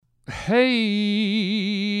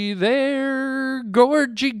Hey there,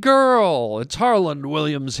 gorgy girl. It's Harland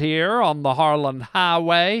Williams here on the Harland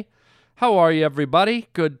Highway. How are you, everybody?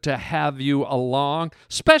 Good to have you along.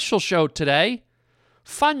 Special show today.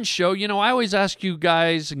 Fun show. You know, I always ask you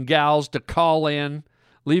guys and gals to call in,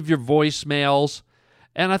 leave your voicemails.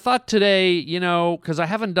 And I thought today, you know, because I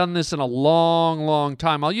haven't done this in a long, long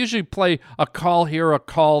time. I'll usually play a call here, a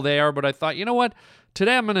call there. But I thought, you know what?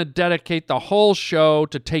 Today I'm going to dedicate the whole show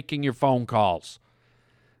to taking your phone calls.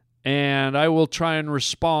 And I will try and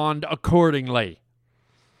respond accordingly.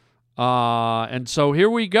 And so here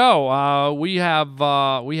we go. We have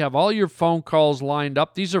all your phone calls lined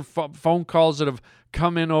up. These are phone calls that have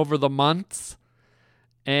come in over the months.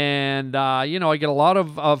 And, you know, I get a lot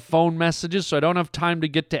of phone messages, so I don't have time to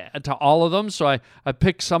get to all of them. So I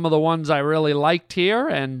picked some of the ones I really liked here,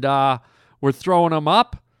 and we're throwing them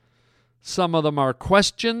up. Some of them are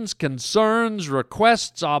questions, concerns,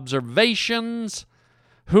 requests, observations.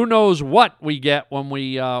 Who knows what we get when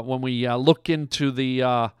we look into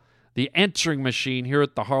the answering machine here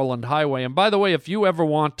at the Harland Highway. And by the way, if you ever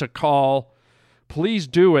want to call, please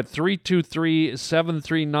do at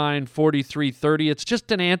 323-739-4330. It's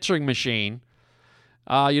just an answering machine.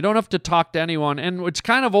 You don't have to talk to anyone. And it's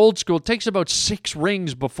kind of old school. It takes about 6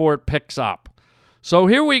 rings before it picks up. So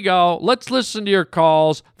here we go. Let's listen to your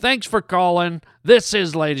calls. Thanks for calling. This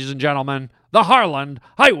is, ladies and gentlemen, the Harland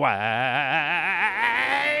Highway.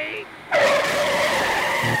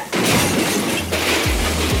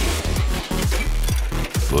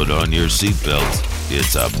 Put on your seatbelts.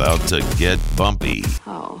 It's about to get bumpy.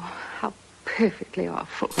 Oh, how perfectly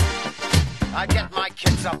awful. I get my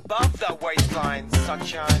kids above the waistline,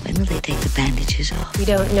 sunshine. When will they take the bandages off? We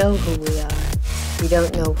don't know who we are. We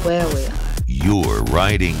don't know where we are. You're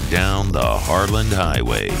riding down the Harland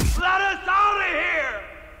Highway. Let us out of here!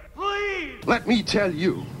 Please! Let me tell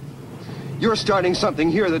you, you're starting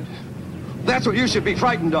something here that's what you should be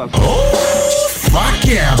frightened of. Oh, fuck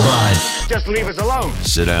yeah, bud. Just leave us alone.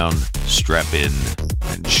 Sit down, strap in,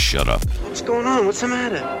 and shut up. What's going on? What's the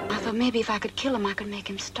matter? I thought maybe if I could kill him, I could make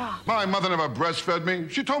him stop. My mother never breastfed me.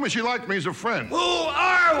 She told me she liked me as a friend. Who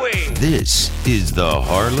are we? This is the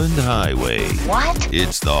Harland Highway. What?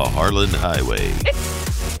 It's the Harland Highway.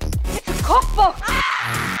 It's a cookbook.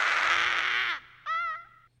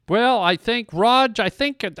 Well, I think, Raj,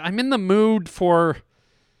 I'm in the mood for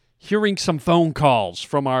hearing some phone calls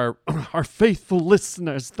from our faithful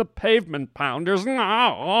listeners, the pavement pounders.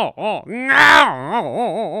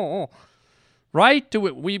 Right?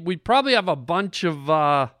 We probably have a bunch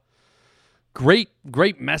of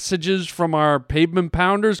great messages from our pavement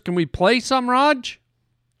pounders. Can we play some, Raj?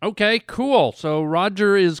 Okay, cool. So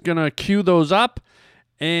Roger is going to cue those up.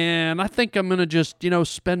 And I think I'm going to just,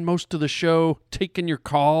 spend most of the show taking your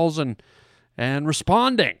calls and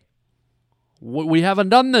responding. We haven't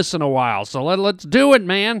done this in a while, so let's do it,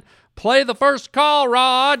 man. Play the first call,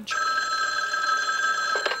 Raj.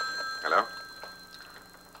 Hello?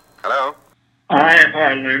 Hello? Hi,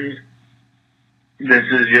 Harland. This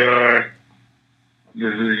is your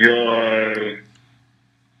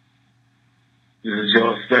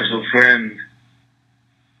special friend.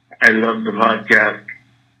 I love the podcast.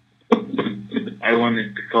 I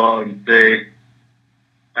wanted to call and say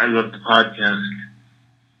I love the podcast.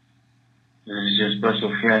 This is your special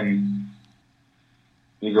friend.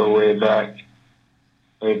 We go way back.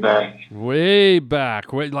 Way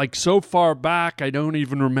back. Like so far back, I don't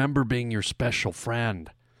even remember being your special friend.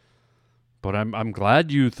 But I'm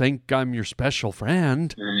glad you think I'm your special friend.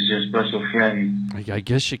 This is your special friend. I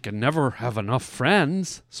guess you can never have enough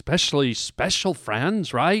friends, especially special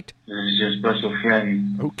friends, right? This is your special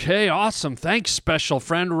friend. Okay, awesome. Thanks, special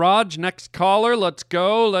friend Raj. Next caller, let's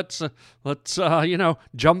go. Let's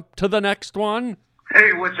jump to the next one.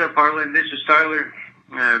 Hey, what's up, Harland? This is Tyler.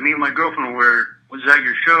 Me and my girlfriend was at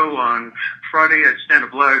your show on Friday at Stand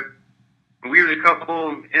Up Live. We were the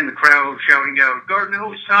couple in the crowd shouting out, "Garden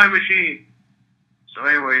Hose Time Machine!" So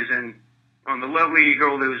anyways, and on the lovely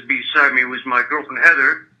girl that was beside me was my girlfriend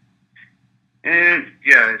Heather. And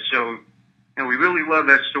yeah, so we really love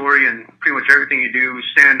that story and pretty much everything you do,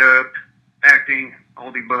 stand up, acting, all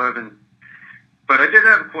the above. But I did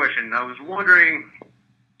have a question. I was wondering,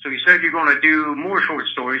 so you said you're going to do more short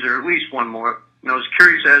stories, or at least one more. And I was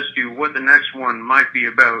curious as to what the next one might be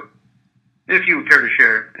about, if you would care to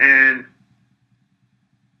share. And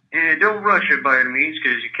don't rush it by any means,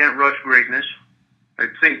 because you can't rush greatness. I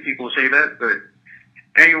think people say that, but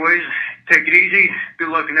anyways, take it easy. Good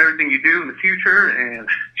luck in everything you do in the future, and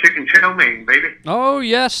chicken chow mein, baby. Oh,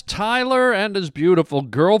 yes, Tyler and his beautiful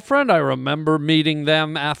girlfriend. I remember meeting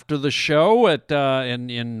them after the show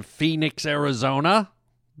in Phoenix, Arizona.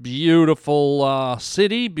 beautiful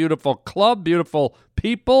city, beautiful club, beautiful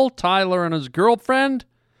people, Tyler and his girlfriend.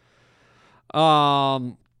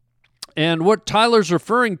 And what Tyler's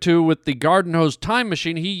referring to with the Garden Hose Time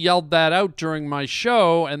Machine, he yelled that out during my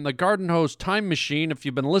show, and the Garden Hose Time Machine, if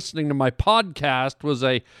you've been listening to my podcast, was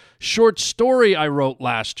a short story I wrote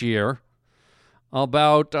last year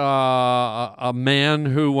about a man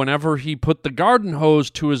who, whenever he put the garden hose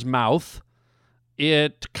to his mouth,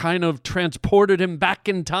 it kind of transported him back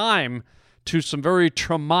in time to some very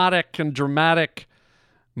traumatic and dramatic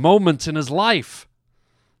moments in his life.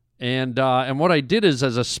 And what I did is,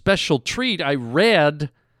 as a special treat, I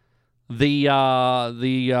read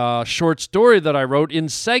the short story that I wrote in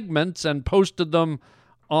segments and posted them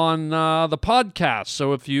on the podcast.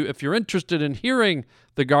 So if you're interested in hearing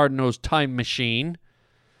the Garden Hose Time Machine,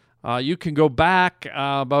 you can go back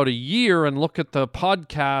about a year and look at the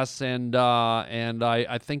podcast. And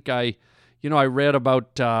I think I read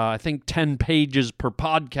about I think 10 pages per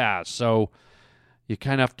podcast. So you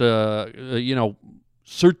kind of have to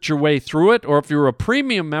search your way through it, or if you're a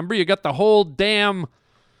premium member, you got the whole damn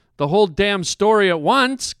story at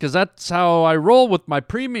once, because that's how I roll with my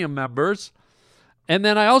premium members. And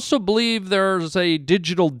then I also believe there's a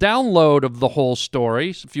digital download of the whole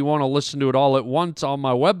story, so if you want to listen to it all at once, on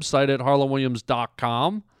my website at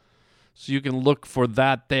harlandwilliams.com. So you can look for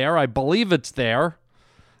that there. I believe it's there.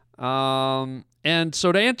 And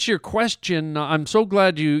so to answer your question, I'm so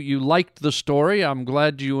glad you liked the story. I'm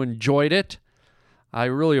glad you enjoyed it. I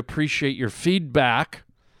really appreciate your feedback.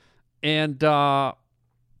 And the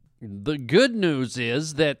good news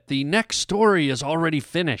is that the next story is already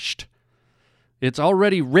finished. It's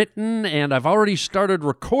already written, and I've already started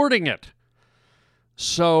recording it.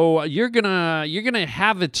 So you're gonna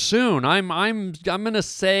have it soon. I'm gonna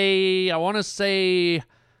say, I want to say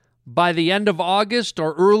by the end of August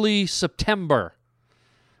or early September.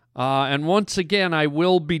 And once again, I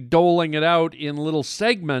will be doling it out in little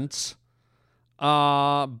segments.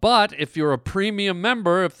 But if you're a premium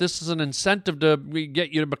member, if this is an incentive to get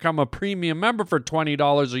you to become a premium member for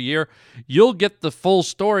 $20 a year, you'll get the full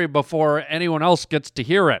story before anyone else gets to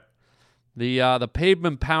hear it. The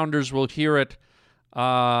pavement pounders will hear it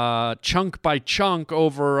chunk by chunk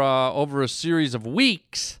over a series of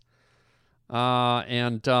weeks,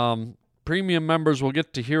 and premium members will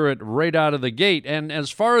get to hear it right out of the gate. And as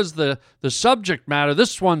far as the subject matter,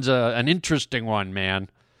 this one's an interesting one, man.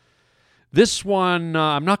 This one,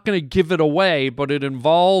 I'm not going to give it away, but it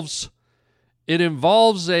involves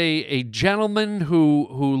a gentleman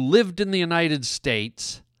who lived in the United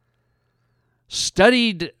States,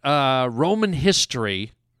 studied Roman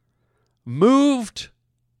history, moved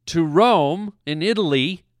to Rome in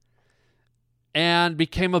Italy, and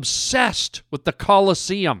became obsessed with the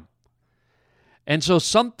Colosseum. And so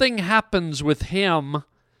something happens with him.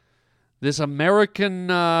 This American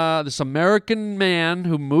man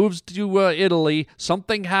who moves to Italy,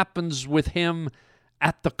 something happens with him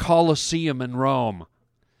at the Colosseum in Rome.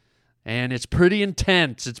 And it's pretty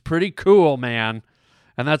intense. It's pretty cool, man.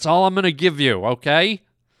 And that's all I'm going to give you, okay?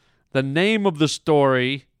 The name of the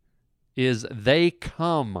story is They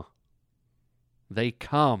Come. They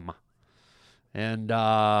Come. And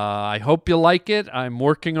I hope you like it. I'm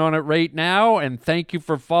working on it right now. And thank you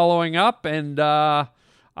for following up. And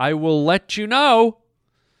I will let you know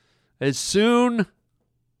as soon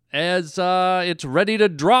as it's ready to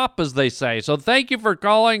drop, as they say. So thank you for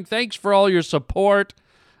calling. Thanks for all your support.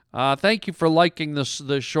 Thank you for liking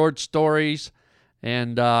the short stories.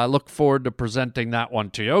 And I look forward to presenting that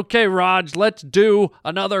one to you. Okay, Raj, let's do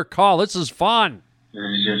another call. This is fun. This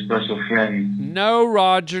is your special friend. No,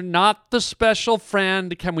 Roger, not the special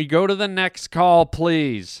friend. Can we go to the next call,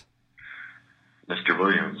 please? Mr.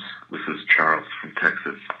 Williams, this is Charles from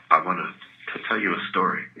Texas. I wanted to tell you a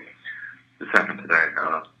story. This happened today.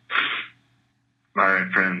 My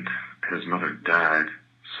friend, his mother died,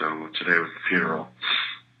 so today was the funeral.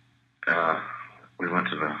 We went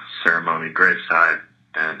to the ceremony graveside,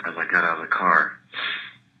 and as I got out of the car,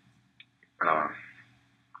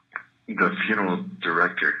 the funeral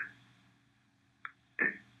director,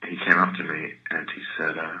 he came up to me and he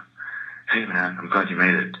said, "Hey man, I'm glad you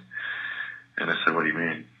made it." And I said, "What do you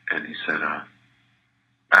mean?" And he said,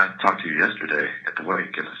 "I talked to you yesterday at the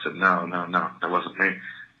wake." And I said, No, that wasn't me."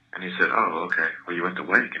 And he said, "Oh, okay. Well, you went to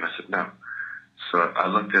wake?" And I said, "No." So I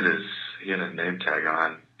looked at he had a name tag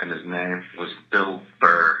on, and his name was Bill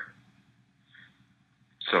Burr.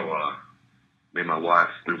 So me and my wife,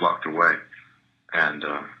 we walked away, and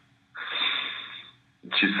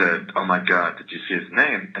she said, "Oh my God, did you see his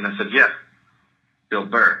name?" And I said, "Yeah, Bill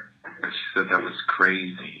Burr." And she said, "That was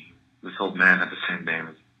crazy. This old man had the same name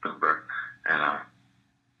as Bill Burr." And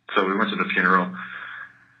So we went to the funeral.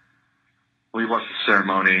 We watched the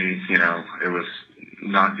ceremony. You know, it was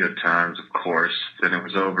not good times, of course. Then it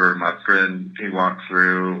was over. My friend, he walked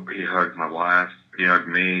through. He hugged my wife. He hugged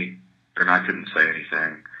me. And I couldn't say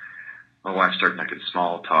anything. My wife started making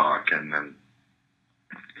small talk, and then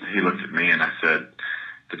he looked at me and I said,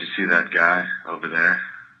 "Did you see that guy over there?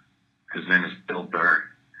 His name is Bill Burr."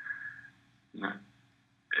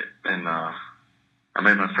 And I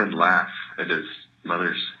made my friend laugh at his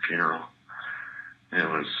mother's funeral. It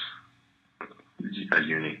was a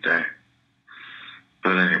unique day.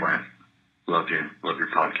 But anyway, love you. Love your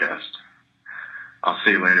podcast. I'll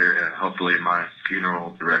see you later, and hopefully my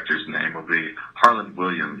funeral director's name will be Harland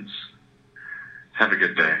Williams. Have a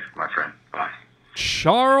good day, my friend. Bye.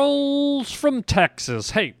 Charles from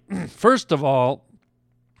Texas. Hey, first of all,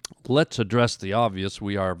 let's address the obvious.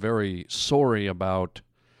 We are very sorry about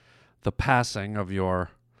the passing of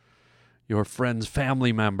your friend's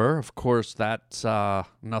family member. Of course, that's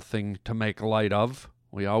nothing to make light of.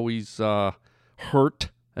 We always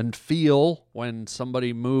hurt and feel when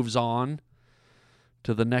somebody moves on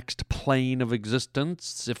to the next plane of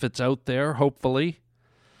existence, if it's out there, hopefully.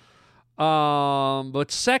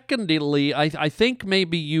 But secondly, I think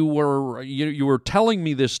maybe you were telling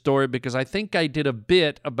me this story because I think I did a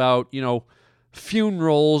bit about, you know,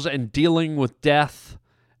 funerals and dealing with death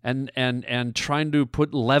and trying to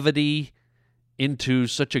put levity into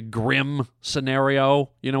such a grim scenario.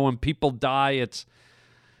 You know, when people die,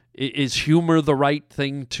 is humor the right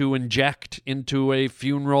thing to inject into a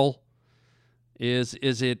funeral? Is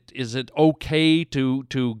it okay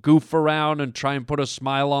to goof around and try and put a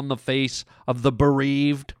smile on the face of the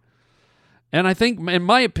bereaved? And I think, in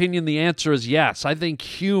my opinion, the answer is yes. I think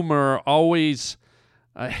humor always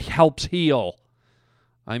helps heal.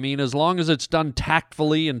 I mean, as long as it's done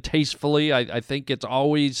tactfully and tastefully, I think it's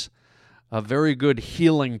always a very good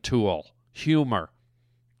healing tool. Humor.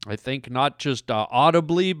 I think not just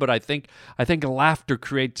audibly, but I think laughter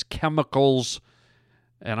creates chemicals.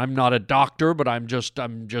 And I'm not a doctor, but I'm just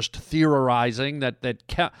theorizing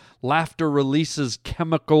that laughter releases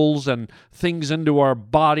chemicals and things into our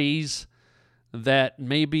bodies that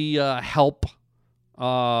maybe help,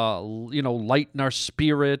 lighten our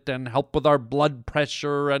spirit and help with our blood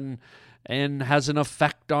pressure and has an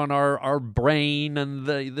effect on our brain and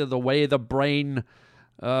the way the brain,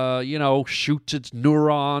 shoots its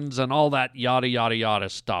neurons and all that yada yada yada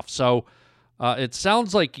stuff. So. It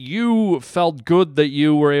sounds like you felt good that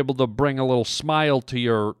you were able to bring a little smile to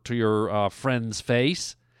your friend's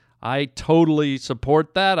face. I totally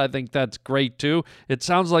support that. I think that's great, too. It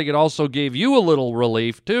sounds like it also gave you a little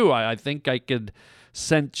relief, too. I think I could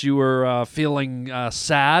sense you were feeling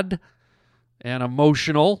sad and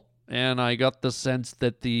emotional, and I got the sense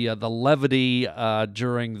that the levity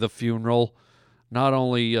during the funeral not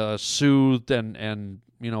only soothed and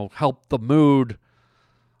helped the mood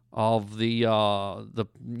of the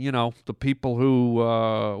people who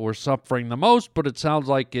were suffering the most, but it sounds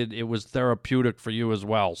like it was therapeutic for you as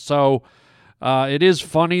well. So it is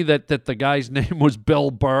funny that the guy's name was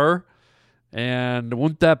Bill Burr, and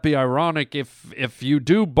wouldn't that be ironic if you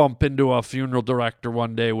do bump into a funeral director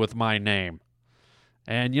one day with my name?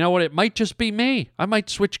 And you know what? It might just be me. I might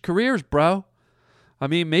switch careers, bro. I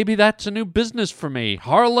mean, maybe that's a new business for me.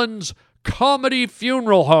 Harlan's Comedy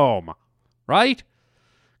Funeral Home, right?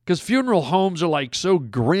 Because funeral homes are like so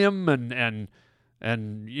grim and they're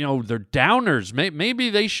downers. Maybe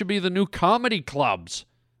they should be the new comedy clubs.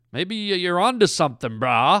 Maybe you're onto something,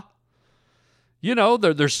 brah. You know,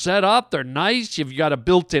 they're set up, they're nice. You've got a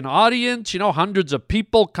built-in audience. You know, hundreds of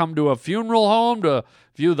people come to a funeral home to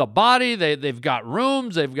view the body. They've got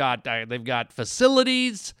rooms. They've got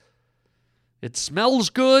facilities. It smells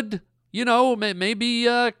good. You know, maybe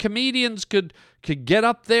comedians could get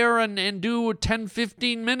up there and do 10,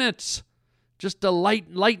 15 minutes just to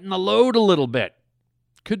lighten the load a little bit.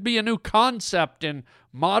 Could be a new concept in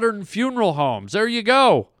modern funeral homes. There you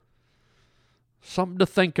go. Something to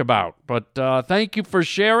think about. But thank you for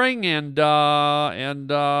sharing, and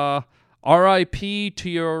R.I.P. to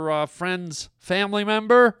your friend's family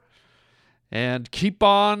member. And keep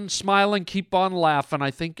on smiling, keep on laughing.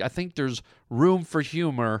 I think there's room for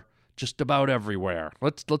humor just about everywhere.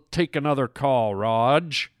 Let's take another call,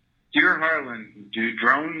 Raj. Dear Harlan, do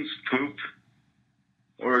drones poop?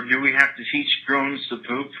 Or do we have to teach drones to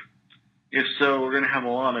poop? If so, we're going to have a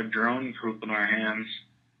lot of drone poop in our hands.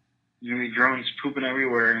 There's going to be drones pooping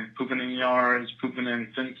everywhere, pooping in yards, pooping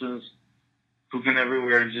in fences, pooping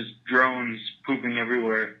everywhere, just drones pooping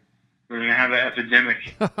everywhere. We're going to have an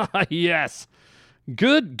epidemic. Yes.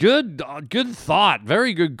 Good thought.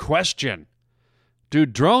 Very good question. Do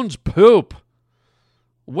drones poop?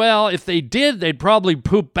 Well, if they did, they'd probably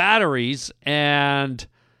poop batteries, and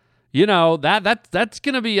that's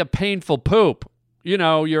going to be a painful poop.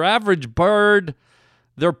 Your average bird,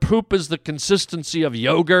 their poop is the consistency of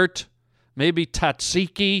yogurt, maybe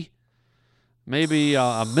tzatziki, maybe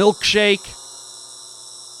a milkshake.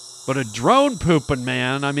 But a drone pooping,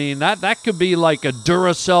 man, I mean, that could be like a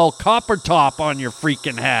Duracell copper top on your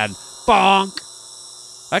freaking head. Bonk.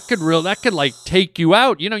 That could like take you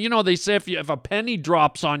out. They say if a penny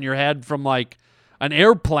drops on your head from like an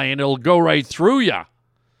airplane, it'll go right through you.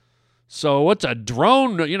 So what's a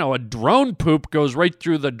drone? A drone poop goes right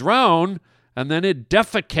through the drone, and then it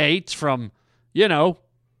defecates from,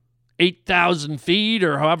 8,000 feet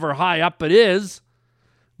or however high up it is.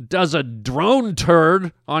 Does a drone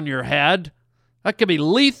turd on your head. That could be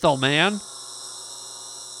lethal, man.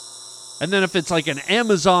 And then if it's like an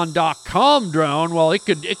Amazon.com drone, well, it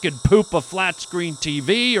could poop a flat screen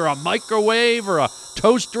TV or a microwave or a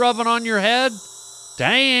toaster oven on your head.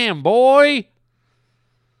 Damn, boy.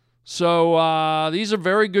 So these are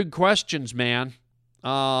very good questions, man.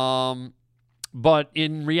 But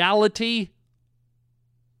in reality,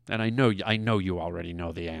 and I know you already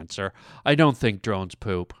know the answer, I don't think drones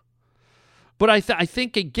poop. But I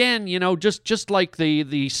think, again, just like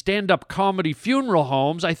the stand-up comedy funeral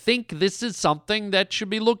homes, I think this is something that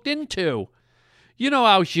should be looked into. You know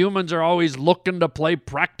how humans are always looking to play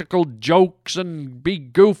practical jokes and be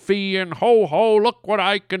goofy and ho, look what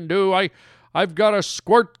I can do. I've got a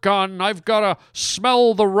squirt gun. I've got to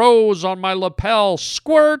smell the rose on my lapel.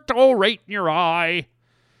 Squirt, right in your eye.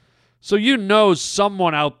 So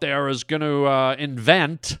someone out there is going to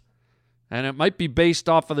invent, and it might be based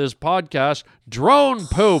off of this podcast, drone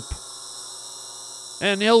poop.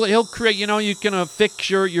 And he'll create, you can affix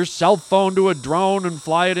your cell phone to a drone and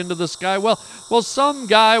fly it into the sky. Well, some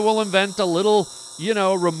guy will invent a little,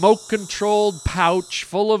 remote-controlled pouch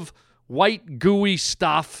full of white gooey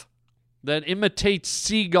stuff that imitates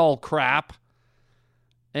seagull crap.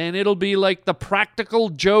 And it'll be like the practical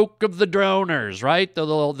joke of the droners, right?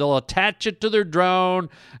 They'll attach it to their drone,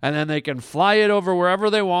 and then they can fly it over wherever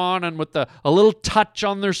they want, and with a little touch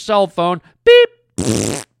on their cell phone, beep,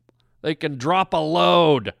 they can drop a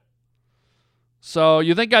load. So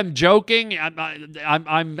you think I'm joking?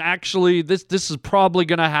 I'm actually, this is probably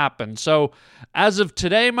going to happen. So as of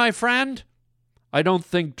today, my friend, I don't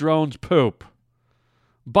think drones poop.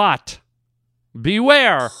 But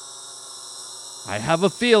beware. I have a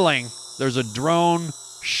feeling there's a drone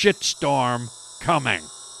shitstorm coming.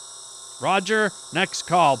 Roger, next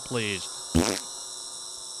call, please.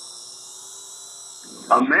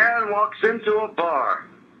 A man walks into a bar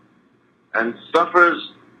and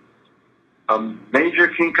suffers a major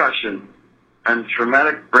concussion and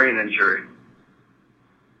traumatic brain injury.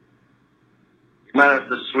 You might have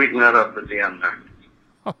to sweeten that up at the end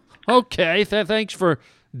there. Okay, thanks for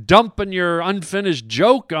dumping your unfinished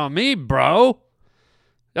joke on me, bro.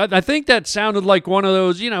 I think that sounded like one of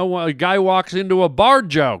those, a guy walks into a bar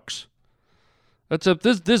jokes. That's if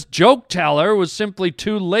this joke teller was simply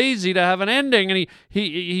too lazy to have an ending, and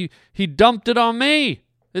he dumped it on me.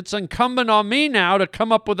 It's incumbent on me now to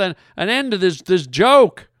come up with an end to this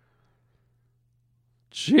joke.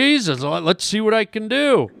 Jesus, let's see what I can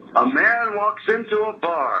do. A man walks into a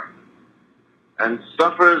bar and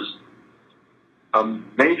suffers a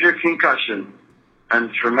major concussion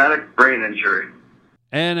and traumatic brain injury.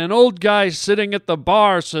 And an old guy sitting at the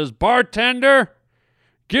bar says, "Bartender,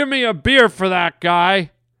 give me a beer for that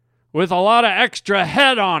guy with a lot of extra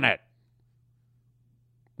head on it."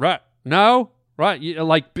 Right? No? Right?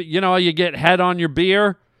 You get head on your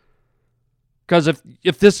beer? Because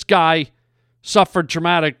if this guy suffered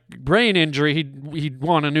traumatic brain injury, he'd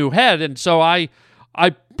want a new head. And so I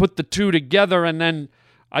put the two together, and then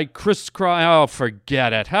I crisscross. Oh,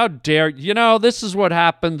 forget it. How dare this is what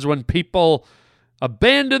happens when people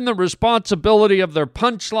abandon the responsibility of their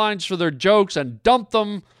punchlines for their jokes and dump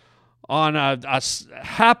them on a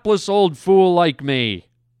hapless old fool like me.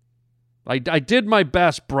 I did my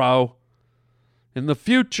best, bro. In the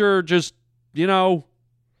future, just,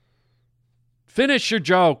 finish your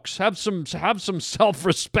jokes. Have some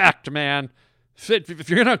self-respect, man. If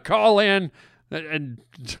you're going to call in, and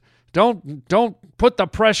don't put the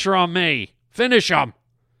pressure on me. Finish them.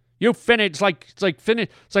 You finish, it's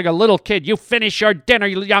like a little kid. You finish your dinner,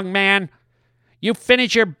 you young man. You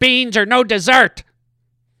finish your beans or no dessert.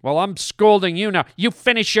 Well, I'm scolding you now. You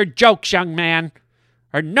finish your jokes, young man,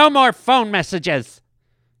 or no more phone messages.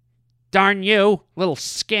 Darn you, little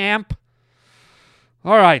scamp.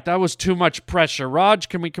 All right, that was too much pressure. Raj,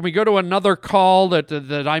 can we go to another call that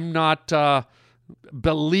I'm not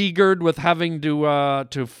beleaguered with having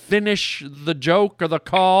to finish the joke or the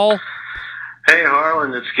call. Hey,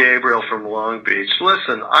 Harlan, it's Gabriel from Long Beach.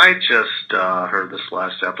 Listen, I just heard this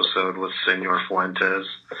last episode with Senor Fuentes,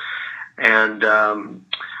 and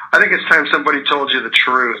I think it's time somebody told you the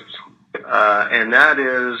truth, and that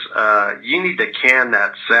is you need to can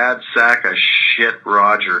that sad sack of shit,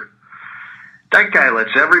 Roger. That guy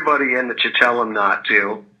lets everybody in that you tell him not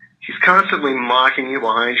to. He's constantly mocking you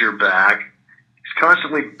behind your back. He's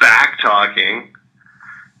constantly back-talking.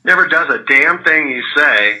 Never does a damn thing you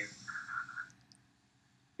say.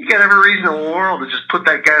 You got every reason in the world to just put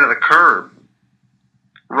that guy to the curb.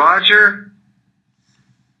 Roger,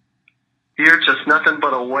 you're just nothing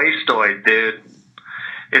but a wasteoid, dude.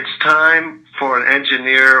 It's time for an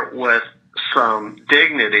engineer with some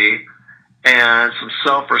dignity and some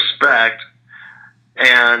self-respect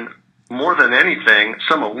and, more than anything,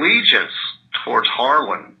 some allegiance towards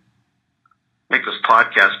Harlan. Make this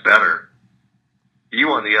podcast better. You,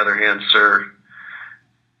 on the other hand, sir,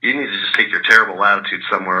 you need to just take your terrible attitude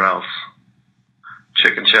somewhere else.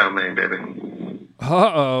 Chicken chow mein, baby.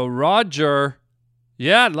 Uh-oh, Roger.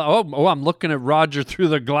 Yeah, I'm looking at Roger through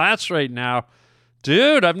the glass right now.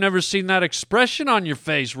 Dude, I've never seen that expression on your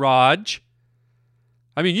face, Raj.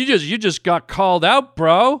 I mean, you just got called out,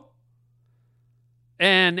 bro.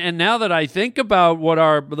 And now that I think about what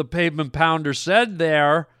the pavement pounder said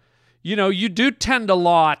there, you know, you do tend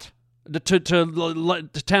to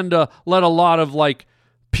tend to let a lot of like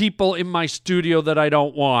people in my studio that I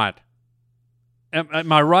don't want.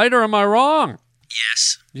 Am I right or am I wrong?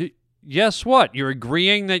 Yes. Yes, what? You're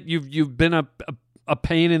agreeing that you've been a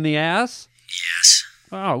pain in the ass? Yes.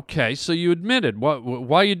 Oh, okay. So you admitted.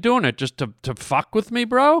 Why are you doing it? Just to fuck with me,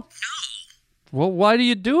 bro? No. Well, why do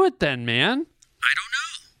you do it then, man? I don't know.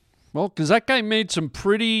 Well, because that guy made some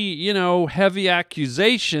pretty, heavy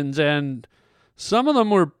accusations, and some of them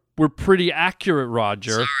were pretty accurate,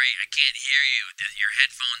 Roger. Sorry, I can't hear you. Your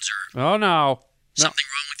headphones are... Oh, no. Something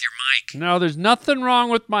wrong with your mic. No, there's nothing wrong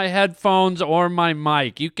with my headphones or my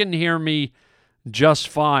mic. You can hear me just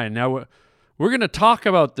fine. Now, we're going to talk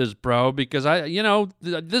about this, bro, because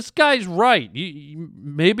this guy's right.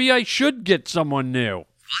 Maybe I should get someone new.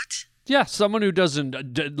 What? Yeah, someone who doesn't,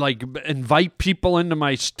 invite people into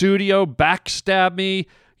my studio, backstab me,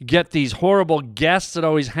 get these horrible guests that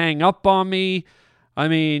always hang up on me. I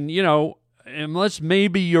mean, unless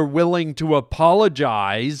maybe you're willing to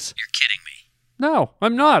apologize. You're kidding me. No,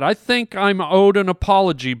 I'm not. I think I'm owed an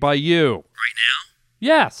apology by you. Right now?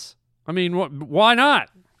 Yes. I mean, why not?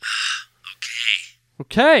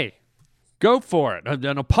 Okay. Go for it.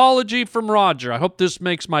 An apology from Roger. I hope this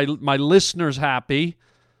makes my listeners happy.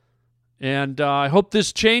 And I hope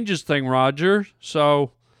this changes things, Roger.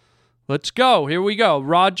 So let's go. Here we go.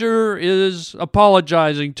 Roger is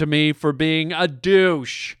apologizing to me for being a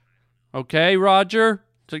douche. Okay, Roger?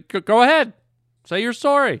 Go ahead. Say you're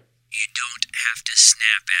sorry. You don't have to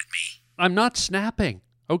snap at me. I'm not snapping.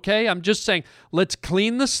 Okay? I'm just saying, let's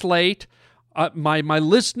clean the slate. My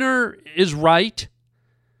listener is right.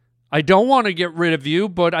 I don't want to get rid of you,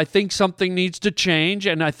 but I think something needs to change.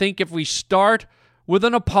 And I think if we start with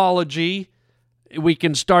an apology, we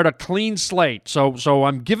can start a clean slate. So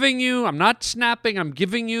I'm not snapping, I'm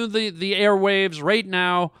giving you the airwaves right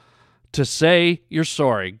now to say you're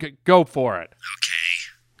sorry. Go for it.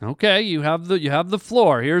 Okay. Okay, you have the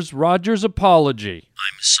floor. Here's Roger's apology.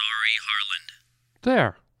 I'm sorry, Harlan.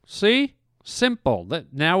 There. See? Simple.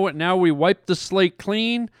 Now we wipe the slate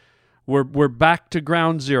clean. We're back to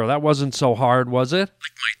ground zero. That wasn't so hard, was it? Like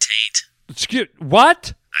my taint. Excuse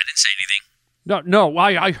what? I didn't say anything. No,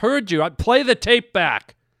 I heard you. Play the tape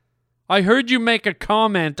back. I heard you make a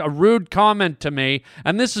rude comment to me,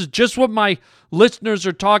 and this is just what my listeners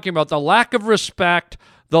are talking about, the lack of respect,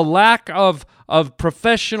 the lack of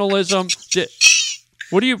professionalism.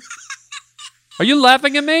 Are you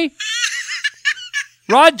laughing at me?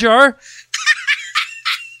 Roger!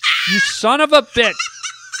 You son of a bitch!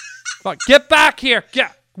 Fuck, get back here!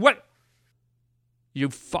 What? You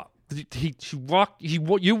fuck. He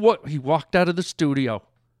walked out of the studio.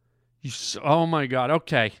 Oh my God.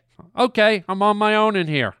 Okay, I'm on my own in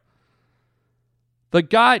here. The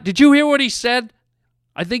guy, did you hear what he said?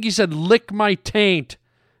 I think he said, lick my taint.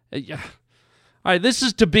 All right, this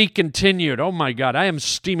is to be continued. Oh my God, I am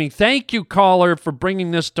steaming. Thank you, caller, for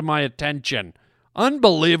bringing this to my attention.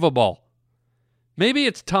 Unbelievable. Maybe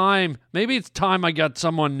it's time I got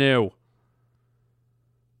someone new.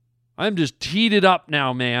 I'm just heated up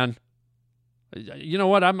now, man. You know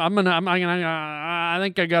what? I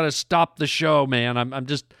think I gotta stop the show, man.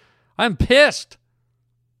 I'm pissed.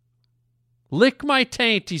 Lick my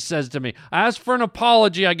taint, he says to me. I ask for an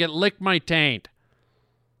apology, I get lick my taint.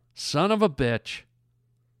 Son of a bitch.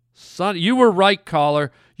 You were right,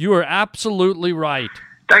 caller. You were absolutely right.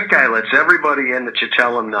 That guy lets everybody in that you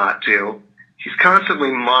tell him not to. He's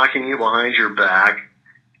constantly mocking you behind your back.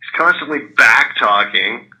 He's constantly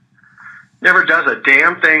back-talking. Never does a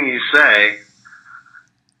damn thing you say.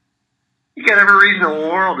 You got every reason in the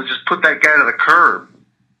world to just put that guy to the curb.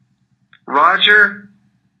 Roger,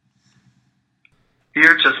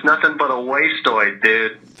 you're just nothing but a wasteoid,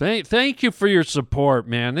 dude. Thank you for your support,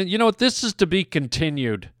 man. And you know what? This is to be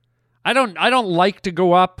continued. I don't like to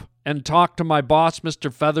go up and talk to my boss,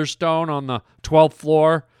 Mr. Featherstone, on the 12th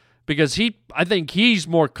floor, because I think he's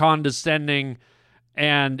more condescending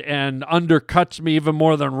and undercuts me even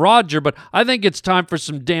more than Roger. But I think it's time for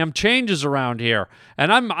some damn changes around here.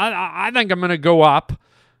 And I think I'm going to go up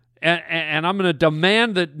and I'm going to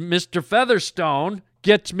demand that Mr. Featherstone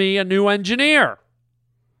gets me a new engineer.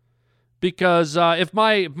 Because if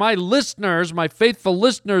my listeners, my faithful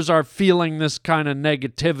listeners, are feeling this kind of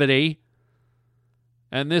negativity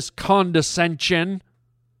and this condescension,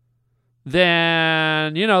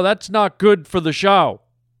 then, that's not good for the show.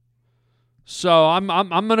 So I'm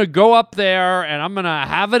going to go up there and I'm going to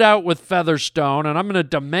have it out with Featherstone and I'm going to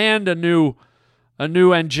demand a new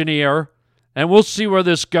engineer, and we'll see where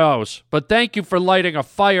this goes. But thank you for lighting a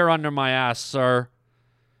fire under my ass, sir.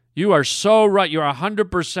 You are so right. You're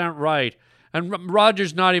 100% right. And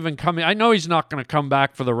Roger's not even coming. I know he's not going to come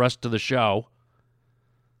back for the rest of the show.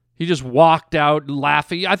 He just walked out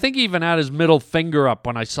laughing. I think he even had his middle finger up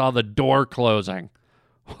when I saw the door closing.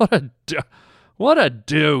 What a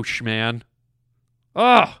douche, man.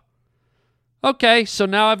 Ugh. Okay, so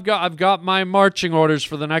now I've got my marching orders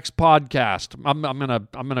for the next podcast. I'm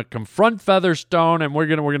gonna confront Featherstone, and we're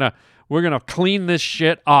gonna clean this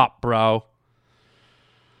shit up, bro.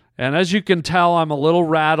 And as you can tell, I'm a little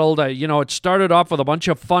rattled. It started off with a bunch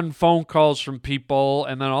of fun phone calls from people,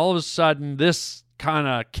 and then all of a sudden, this kind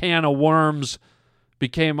of can of worms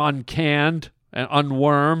became uncanned and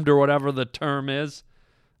unwormed, or whatever the term is.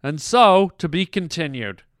 And so, to be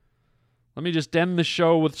continued. Let me just end the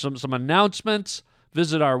show with some announcements.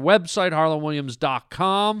 Visit our website,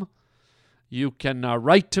 harlandwilliams.com. You can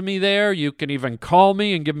write to me there. You can even call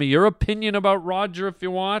me and give me your opinion about Roger if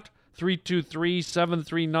you want.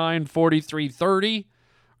 323-739-4330.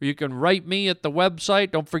 Or you can write me at the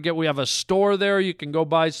website. Don't forget we have a store there. You can go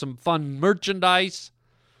buy some fun merchandise.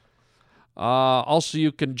 Also,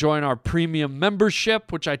 you can join our premium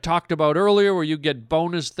membership, which I talked about earlier, where you get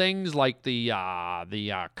bonus things like the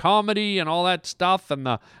comedy and all that stuff, and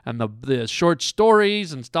the short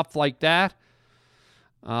stories and stuff like that.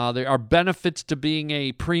 There are benefits to being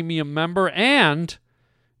a premium member, and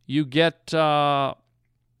you get to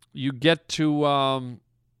what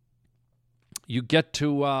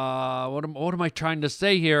am I trying to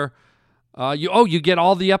say here? You get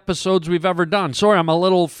all the episodes we've ever done. Sorry, I'm a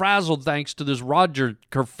little frazzled thanks to this Roger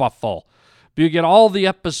kerfuffle. But you get all the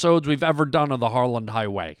episodes we've ever done of the Harland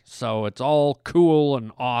Highway. So it's all cool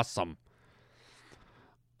and awesome.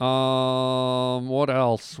 What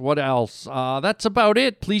else? That's about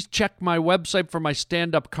it. Please check my website for my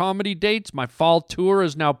stand-up comedy dates. My fall tour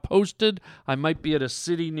is now posted. I might be at a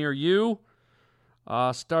city near you.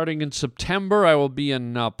 Starting in September, I will be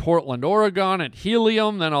in Portland, Oregon at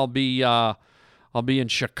Helium. Then I'll be in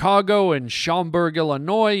Chicago and Schaumburg,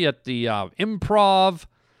 Illinois at the Improv.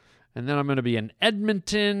 And then I'm going to be in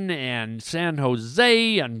Edmonton and San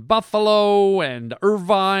Jose and Buffalo and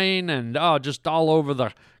Irvine and just all over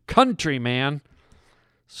the country, man.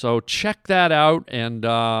 So check that out. And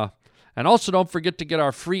also don't forget to get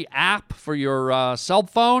our free app for your cell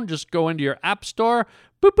phone. Just go into your app store.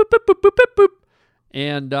 Boop, boop, boop, boop, boop, boop, boop.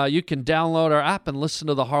 And you can download our app and listen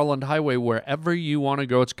to the Harland Highway wherever you want to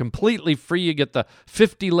go. It's completely free. You get the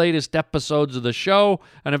 50 latest episodes of the show.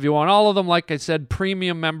 And if you want all of them, like I said,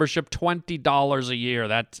 premium membership, $20 a year.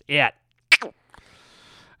 That's it.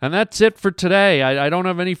 And that's it for today. I don't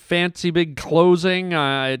have any fancy big closing.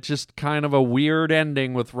 It's just kind of a weird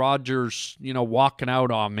ending with Rogers, walking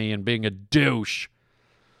out on me and being a douche.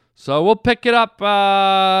 So we'll pick it up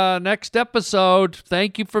next episode.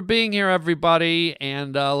 Thank you for being here, everybody.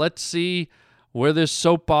 And let's see where this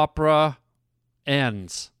soap opera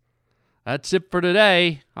ends. That's it for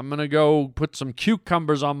today. I'm going to go put some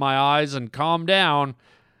cucumbers on my eyes and calm down.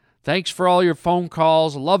 Thanks for all your phone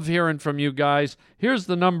calls. Love hearing from you guys. Here's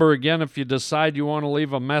the number again if you decide you want to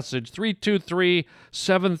leave a message.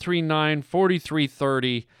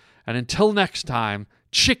 323-739-4330. And until next time,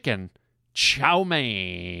 chicken chow mein,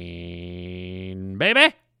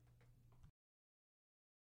 baby.